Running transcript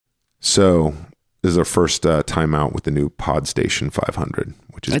So this is our first time out with the new Podstation 500,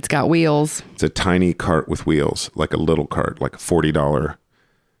 which is... It's got wheels. It's a tiny cart with wheels, like a little cart, like a $40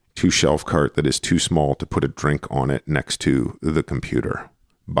 two-shelf cart that is too small to put a drink on it next to the computer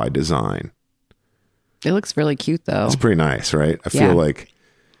by design. It looks really cute, though. It's pretty nice, right? I feel like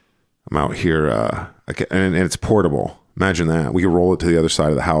I'm out here, and it's portable. Imagine that. We could roll it to the other side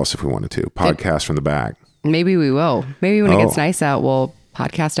of the house if we wanted to. Podcast from the back. Maybe we will. Maybe when it gets nice out, we'll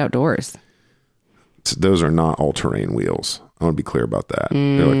podcast outdoors. Those are not all-terrain wheels. I want to be clear about that.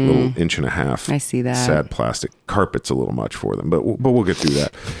 They're like a little 1.5 inches. I see that. Sad plastic. Carpet's a little much for them, but we'll get through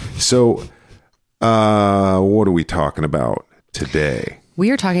that. So, what are we talking about today?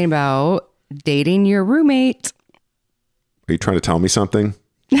 We are talking about dating your roommate. Are you trying to tell me something?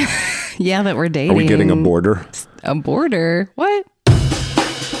 Yeah, that we're dating. Are we getting a boarder? A boarder? What?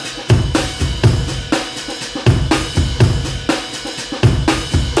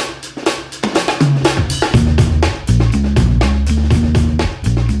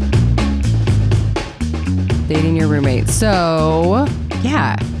 Dating your roommate. So,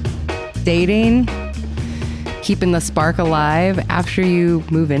 yeah. Dating, keeping the spark alive after you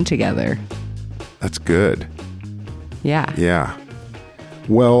move in together. That's good. Yeah. Yeah.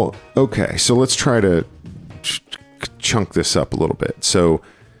 Well, okay. So let's try to chunk this up a little bit. So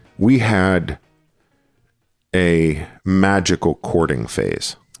we had a magical courting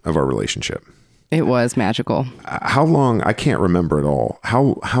phase of our relationship. It was magical. How long? I can't remember at all.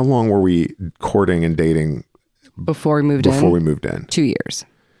 How long were we courting and dating before we moved in? 2 years.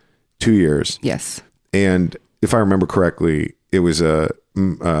 2 years. Yes. And if I remember correctly, it was a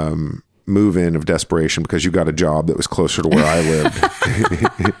move in of desperation because you got a job that was closer to where I lived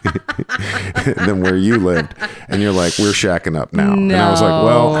than where you lived. And you're like, we're shacking up now. No, and I was like,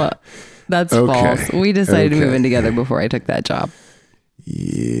 well, that's false. We decided to move in together before I took that job.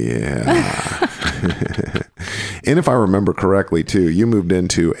 Yeah. And if I remember correctly too, you moved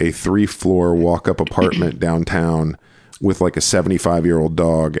into a 3-floor walk-up apartment downtown with like a 75-year-old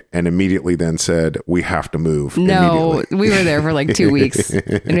dog and immediately then said, we have to move. No, we were there for like 2 weeks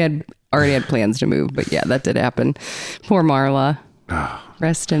and we already had plans to move. But yeah, that did happen. Poor Marla.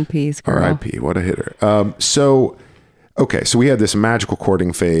 Rest in peace, girl. R.I.P. What a hitter. So we had this magical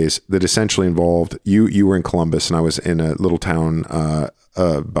courting phase that essentially involved you were in Columbus and I was in a little town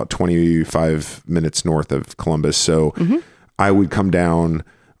about 25 minutes north of Columbus. So I would come down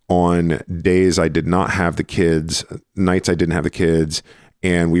on days I did not have the kids, nights I didn't have the kids,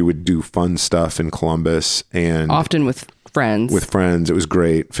 and we would do fun stuff in Columbus and often with friends. It was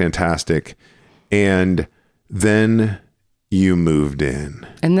great, fantastic. And then you moved in.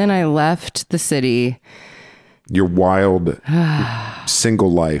 And then I left the city. Your wild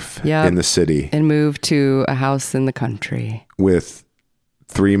single life in the city. And moved to a house in the country. With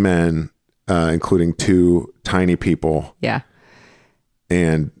 3 men, including 2 tiny people. Yeah.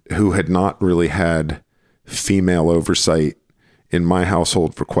 And who had not really had female oversight in my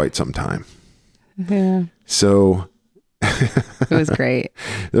household for quite some time. Yeah. So... It was great.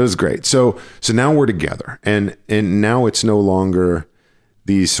 It was great. So now we're together. And now it's no longer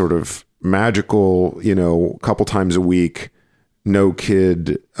these sort of magical, couple times a week, no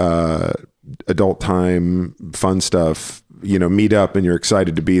kid, adult time, fun stuff, meet up and you're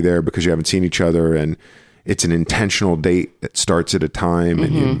excited to be there because you haven't seen each other. And it's an intentional date that starts at a time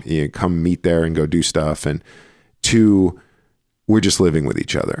and you come meet there and go do stuff. And 2, we're just living with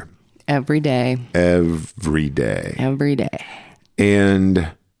each other. Every day.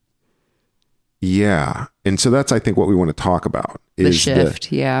 And yeah. And so that's, I think, what we want to talk about. The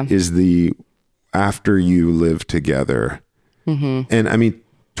shift, Is the after you live together. And I mean,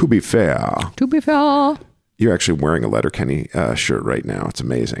 to be fair, you're actually wearing a Letterkenny shirt right now. It's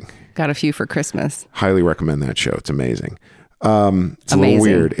amazing. Got a few for Christmas. Highly recommend that show. It's amazing. It's a little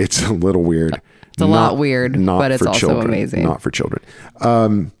weird. It's a a lot weird, but it's also children, amazing. Not for children.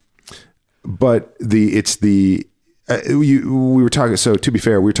 But we were talking, so to be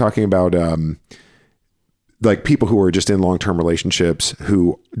fair, we were talking about, like people who are just in long-term relationships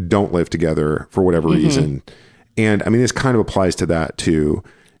who don't live together for whatever reason. And I mean, this kind of applies to that too,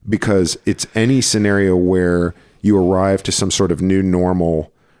 because it's any scenario where you arrive to some sort of new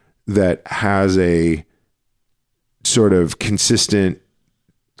normal that has a sort of consistency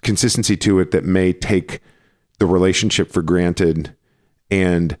to it that may take the relationship for granted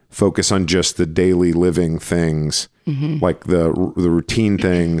and focus on just the daily living things, like the routine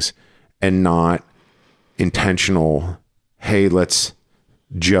things, and not intentional, hey, let's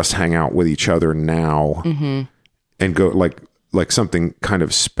just hang out with each other now and go, like, like something kind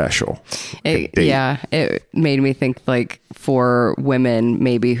of special. It made me think like for women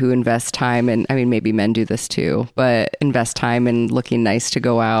maybe who invest time, and I mean maybe men do this too, but invest time in looking nice to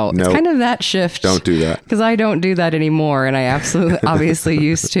go out. Nope. It's kind of that shift. Don't do that. Because I don't do that anymore, and I absolutely obviously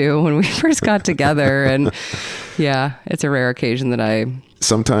used to when we first got together. And yeah, it's a rare occasion that I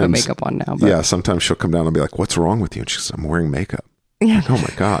sometimes put makeup on now. But. Yeah, sometimes she'll come down and be like, "What's wrong with you?" And she says, "I'm wearing makeup." Yeah. Oh my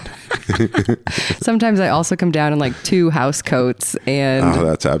God. Sometimes I also come down in like 2 house coats and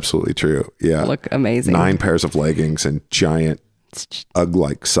that's absolutely true. Yeah. Look amazing. 9 pairs of leggings and giant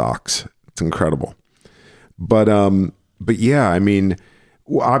Ugg-like socks. It's incredible. But yeah, I mean,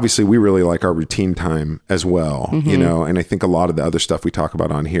 obviously we really like our routine time as well, you know, and I think a lot of the other stuff we talk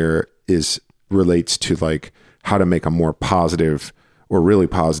about on here relates to like how to make a more positive or really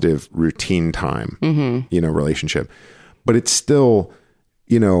positive routine time, you know, relationship. But it's still,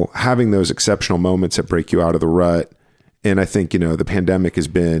 you know, having those exceptional moments that break you out of the rut. And I think, you know, the pandemic has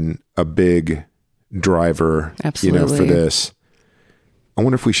been a big driver, you know, for this. I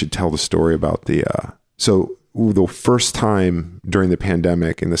wonder if we should tell the story about so the first time during the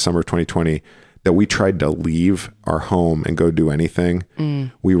pandemic in the summer of 2020 that we tried to leave our home and go do anything,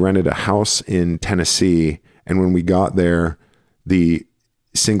 we rented a house in Tennessee. And when we got there, the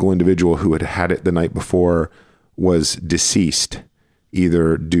single individual who had had it the night before was deceased,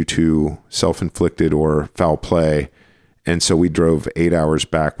 either due to self-inflicted or foul play. And so we drove 8 hours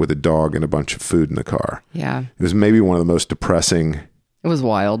back with a dog and a bunch of food in the car. Yeah. It was maybe one of the most depressing. It was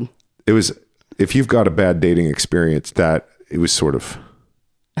wild. It was, if you've got a bad dating experience, that it was sort of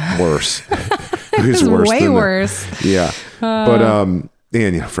worse. It was worse. Way worse. Yeah. But, and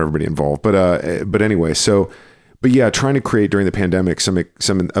you know, for everybody involved, but anyway, but yeah, trying to create during the pandemic some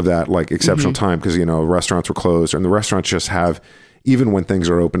of that like exceptional time, because, you know, restaurants were closed, and the restaurants just have, even when things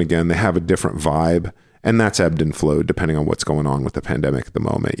are open again, they have a different vibe, and that's ebbed and flowed depending on what's going on with the pandemic at the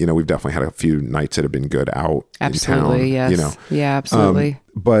moment. You know, we've definitely had a few nights that have been good out absolutely, in town. Yes. You know, yeah, absolutely.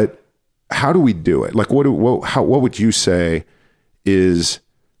 But how do we do it? Like, what would you say is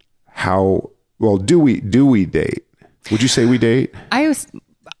how well do we date? Would you say we date?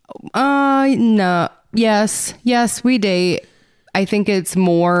 No. Yes, we date. I think it's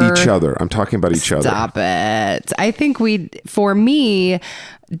more each other. I'm talking about each other. Stop it. I think for me,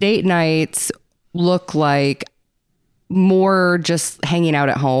 date nights look like more just hanging out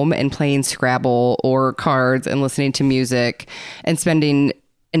at home and playing Scrabble or cards and listening to music and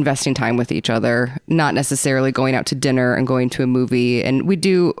investing time with each other, not necessarily going out to dinner and going to a movie. And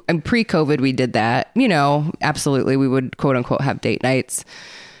pre-COVID, we did that, you know, absolutely. We would quote unquote have date nights.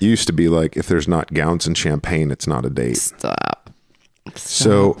 It used to be like, if there's not gowns and champagne, it's not a date. Stop.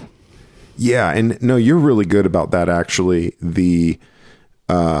 So yeah. And no, you're really good about that. Actually,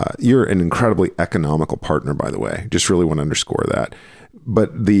 you're an incredibly economical partner, by the way. Just really want to underscore that.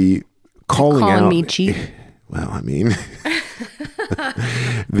 But the calling out me cheap. Well, I mean,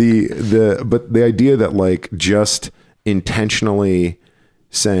 but the idea that like just intentionally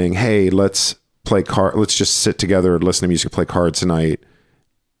saying, hey, let's just sit together and listen to music, play cards tonight,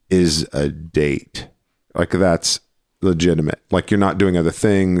 is a date. Like, that's legitimate. Like, you're not doing other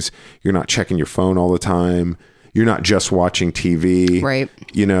things. You're not checking your phone all the time. You're not just watching TV. Right.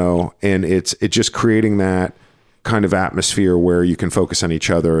 You know, and it's just creating that kind of atmosphere where you can focus on each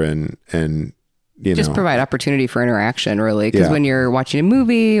other and you just know, provide opportunity for interaction, really. Because when you're watching a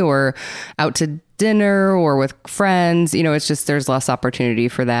movie or out to dinner or with friends, you know, it's just, there's less opportunity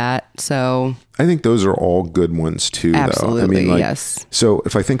for that. So I think those are all good ones too, absolutely, though. I mean, like, yes. So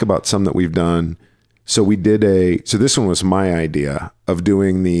if I think about some that we've done, so this one was my idea of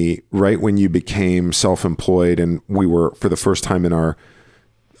doing right when you became self-employed, and we were, for the first time in our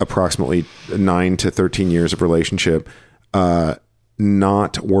approximately 9 to 13 years of relationship,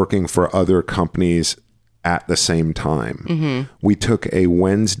 not working for other companies at the same time. We took a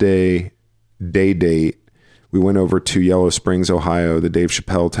Wednesday day date. We went over to Yellow Springs, Ohio, the Dave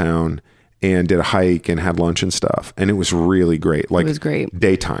Chappelle town, and did a hike and had lunch and stuff. And it was really great. Like, it was great.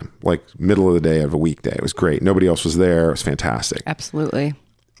 Daytime, like middle of the day of a weekday. It was great. Nobody else was there. It was fantastic. Absolutely.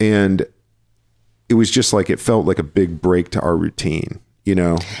 And it was just like, it felt like a big break to our routine, you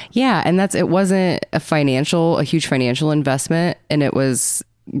know? Yeah. And it wasn't a huge financial investment. And it was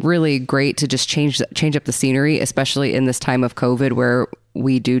really great to just change up the scenery, especially in this time of COVID, where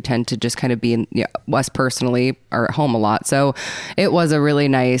we do tend to just kind of be us personally are at home a lot. So it was a really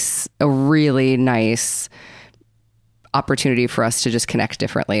nice opportunity for us to just connect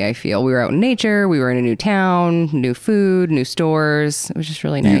differently. I feel we were out in nature, we were in a new town, new food, new stores. It was just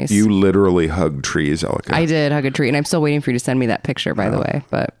really nice. You literally hugged trees, Elika. I did hug a tree, and I'm still waiting for you to send me that picture, by the way,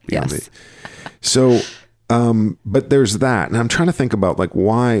 but yes. So, But there's that. And I'm trying to think about like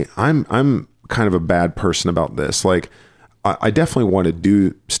why I'm kind of a bad person about this. Like I definitely want to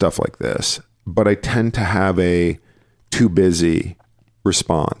do stuff like this, but I tend to have a too busy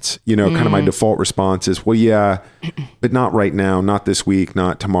response. You know, kind of my default response is, well, yeah, but not right now, not this week,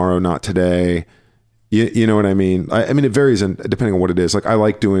 not tomorrow, not today. You know what I mean? I mean, it varies depending on what it is. Like I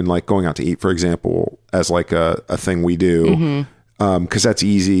like doing like going out to eat, for example, as like a thing we do. Cause that's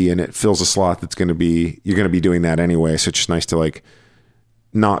easy and it fills a slot that's you're going to be doing that anyway. So it's just nice to like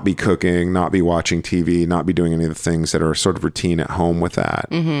not be cooking, not be watching TV, not be doing any of the things that are sort of routine at home with that.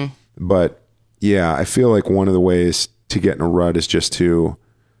 But yeah, I feel like one of the ways to get in a rut is just to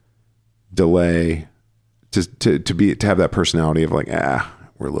delay, to have that personality of like,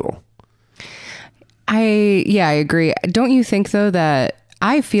 we're little. I agree. Don't you think though that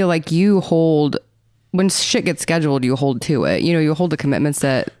I feel like when shit gets scheduled, you hold to it. You know, you hold the commitments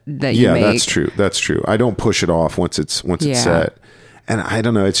that you make. Yeah, that's true. That's true. I don't push it off once it's set. And I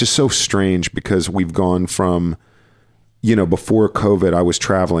don't know, it's just so strange because we've gone from, you know, before COVID, I was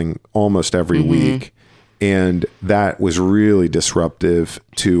traveling almost every week, and that was really disruptive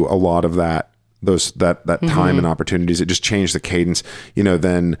to a lot of that time and opportunities. It just changed the cadence, you know,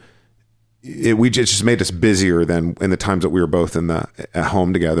 then it just made us busier than in the times that we were both at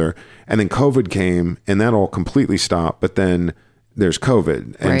home together. And then COVID came and that all completely stopped, but then there's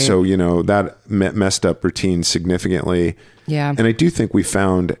COVID. And so, you know, that messed up routine significantly. Yeah. And I do think we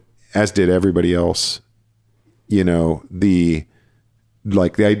found, as did everybody else, you know, the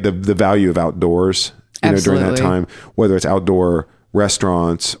value of outdoors, you know, during that time, whether it's outdoor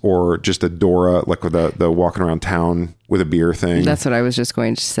restaurants or just a Dora, like with the walking around town with a beer thing. That's what I was just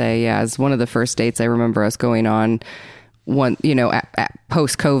going to say. Yeah. As one of the first dates I remember us going on one, you know, at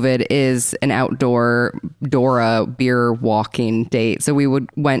post COVID is an outdoor Dora beer walking date. So we would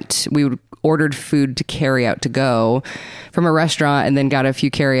ordered food to carry out to go from a restaurant and then got a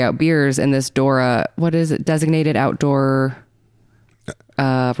few carry out beers, and this Dora, what is it? Designated outdoor.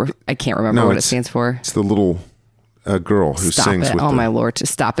 I can't remember what it stands for. It's the little girl who sings with my Lord, to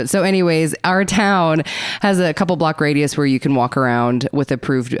stop it. So anyways, our town has a couple block radius where you can walk around with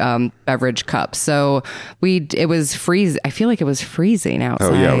approved beverage cups. So it was freezing. I feel like it was freezing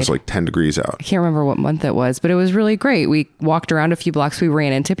outside. Oh yeah, it was like 10 degrees out. I can't remember what month it was, but it was really great. We walked around a few blocks. We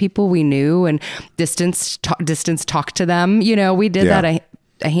ran into people we knew and distance talked to them. You know, we did that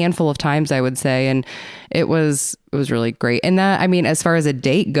a handful of times, I would say, and it was really great. And that, I mean, as far as a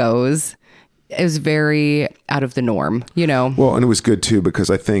date goes, it was very out of the norm, you know? Well, and it was good too, because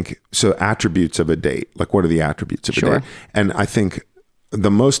I think, so attributes of a date, like what are the attributes of a date? And I think the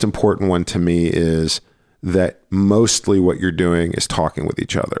most important one to me is that mostly what you're doing is talking with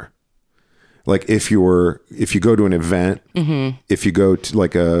each other. Like if you go to an event, if you go to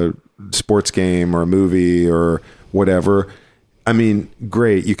like a sports game or a movie or whatever, I mean,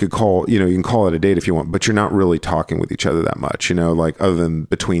 great. You can call it a date if you want, but you're not really talking with each other that much, you know, like other than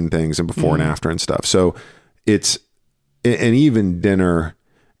between things and before and after and stuff. So and even dinner,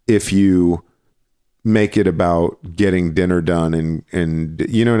 if you make it about getting dinner done and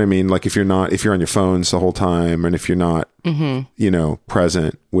you know what I mean? Like if you're on your phones the whole time and if you're not, you know,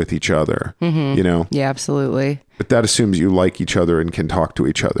 present with each other, you know? Yeah, absolutely. But that assumes you like each other and can talk to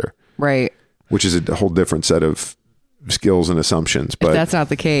each other. Right. Which is a whole different set of skills and assumptions, but if that's not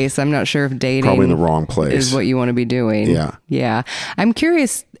the case, I'm not sure if dating probably in the wrong place is what you want to be doing. Yeah. I'm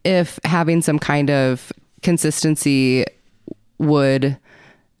curious if having some kind of consistency would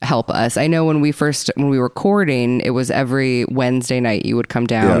help us. I know when we were courting, it was every Wednesday night you would come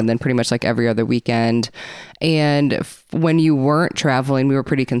down and then pretty much like every other weekend. And when you weren't traveling, we were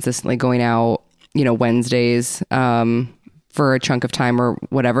pretty consistently going out, you know, Wednesdays, for a chunk of time or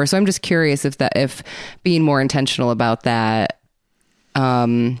whatever. So I'm just curious if being more intentional about that,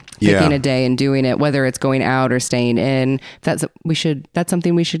 picking a day and doing it, whether it's going out or staying in, that's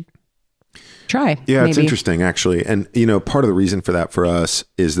something we should try. Yeah, maybe. It's interesting actually. And you know, part of the reason for that for us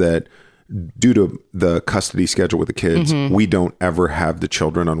is that due to the custody schedule with the kids, we don't ever have the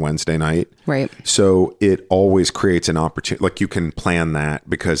children on Wednesday night. Right. So it always creates an opportunity. Like you can plan that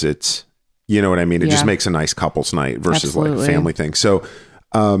because it's, you know what I mean? It just makes a nice couple's night versus like a family thing. So,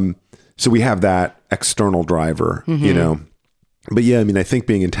 so we have that external driver, you know, but yeah, I mean, I think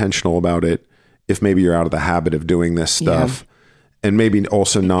being intentional about it, if maybe you're out of the habit of doing this stuff and maybe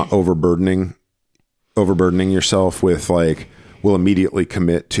also not overburdening yourself with like, we'll immediately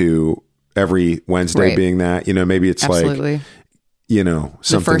commit to every Wednesday being that, you know, maybe it's like, you know,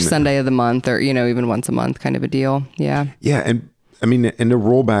 something the first Sunday of the month or, you know, even once a month kind of a deal. Yeah. Yeah. And I mean, and to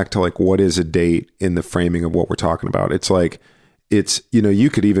roll back to like, what is a date in the framing of what we're talking about? It's like, it's, you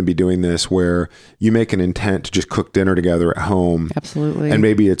could even be doing this where you make an intent to just cook dinner together at home. Absolutely. And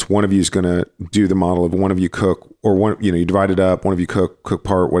maybe it's one of you's going to do the model of one of you cook, or one, you divide it up, one of you cook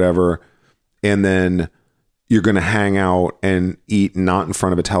part, whatever. And then you're going to hang out and eat not in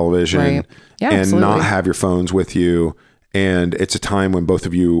front of a television, right. Yeah, and absolutely. not have your phones with you. And it's a time when both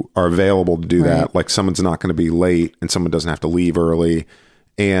of you are available to do that. Like someone's not going to be late and someone doesn't have to leave early.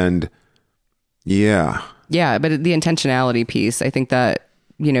 And yeah. Yeah. But the intentionality piece, I think that,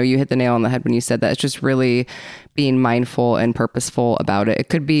 you hit the nail on the head when you said that. It's just really being mindful and purposeful about it. It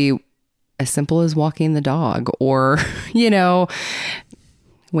could be as simple as walking the dog, or,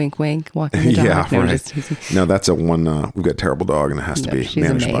 wink, wink, walking the dog. Yeah, no, right. No, that's we've got a terrible dog and it has to be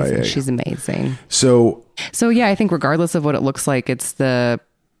managed amazing. by a... She's amazing. So yeah, I think regardless of what it looks like, it's the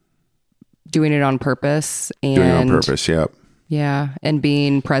doing it on purpose and doing it on purpose. Yep. Yeah. And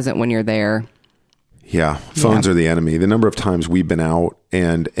being present when you're there. Yeah. Phones are the enemy. The number of times we've been out,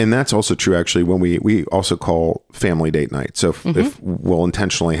 and that's also true actually when we also call family date night. So if we'll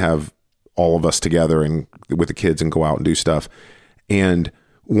intentionally have all of us together and with the kids and go out and do stuff. And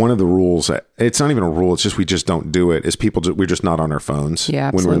one of the rules, it's not even a rule, it's just we just don't do it, is we're just not on our phones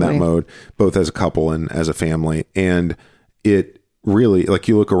when we're in that mode, both as a couple and as a family. And it really, like,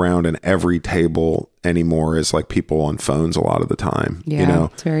 you look around and every table anymore is like people on phones a lot of the time. Yeah,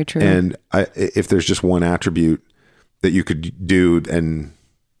 it's very true. And if there's just one attribute that you could do and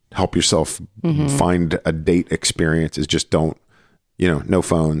help yourself find a date experience, is just don't, no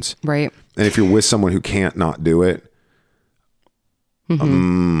phones. Right. And if you're with someone who can't not do it,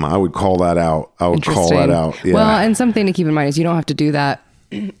 I would call that out. Yeah. Well, and something to keep in mind is you don't have to do that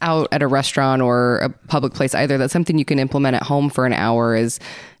out at a restaurant or a public place either. That's something you can implement at home for an hour, is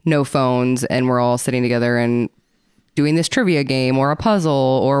no phones, and we're all sitting together and doing this trivia game or a puzzle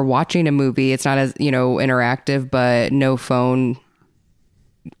or watching a movie. It's not as, interactive, but no phone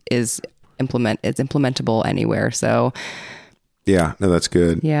is implementable anywhere. So yeah, no, that's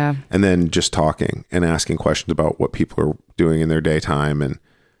good. Yeah. And then just talking and asking questions about what people are doing in their daytime and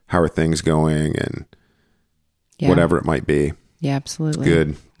how are things going and whatever it might be. Yeah, absolutely.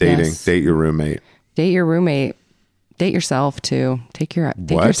 Good. Dating. Yes. Date your roommate. Date your roommate. Date yourself too. Take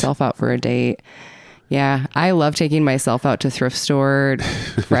yourself out for a date. Yeah. I love taking myself out to thrift store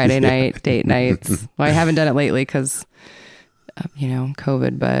Friday night, date nights. Well, I haven't done it lately because,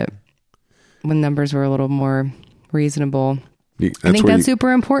 COVID, but when numbers were a little more reasonable. I think that's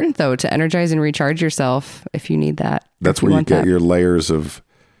super important though, to energize and recharge yourself if you need that. That's where you get your layers of,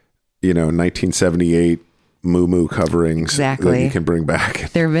 1978 moo coverings that you can bring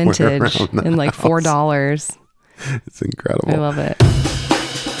back. They're vintage and like $4. It's incredible. I love it.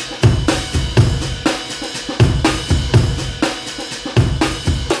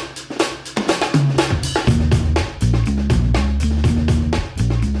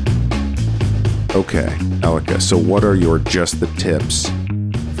 Okay, Elika, so what are your just the tips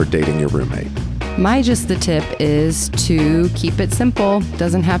for dating your roommate? My just the tip is to keep it simple.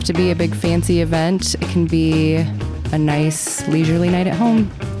 Doesn't have to be a big fancy event. It can be a nice leisurely night at home.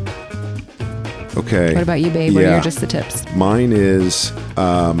 Okay. What about you, babe? What are your just the tips? Mine is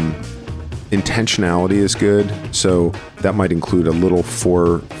intentionality is good. So that might include a little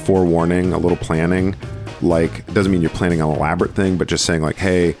forewarning, a little planning. Like, it doesn't mean you're planning an elaborate thing, but just saying like,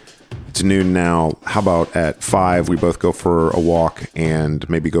 hey, it's noon now. How about at 5 we both go for a walk and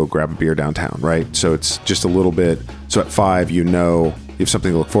maybe go grab a beer downtown, right? So it's just a little bit. So at 5, you have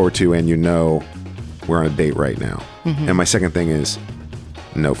something to look forward to, and we're on a date right now. Mm-hmm. And my second thing is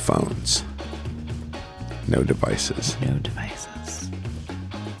no phones. No devices. No devices.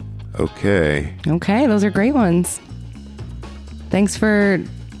 Okay. Okay, those are great ones. Thanks for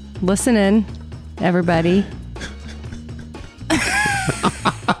listening, everybody.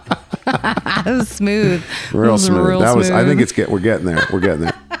 That was smooth. Real smooth. I think we're getting there. We're getting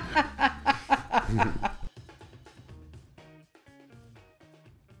there.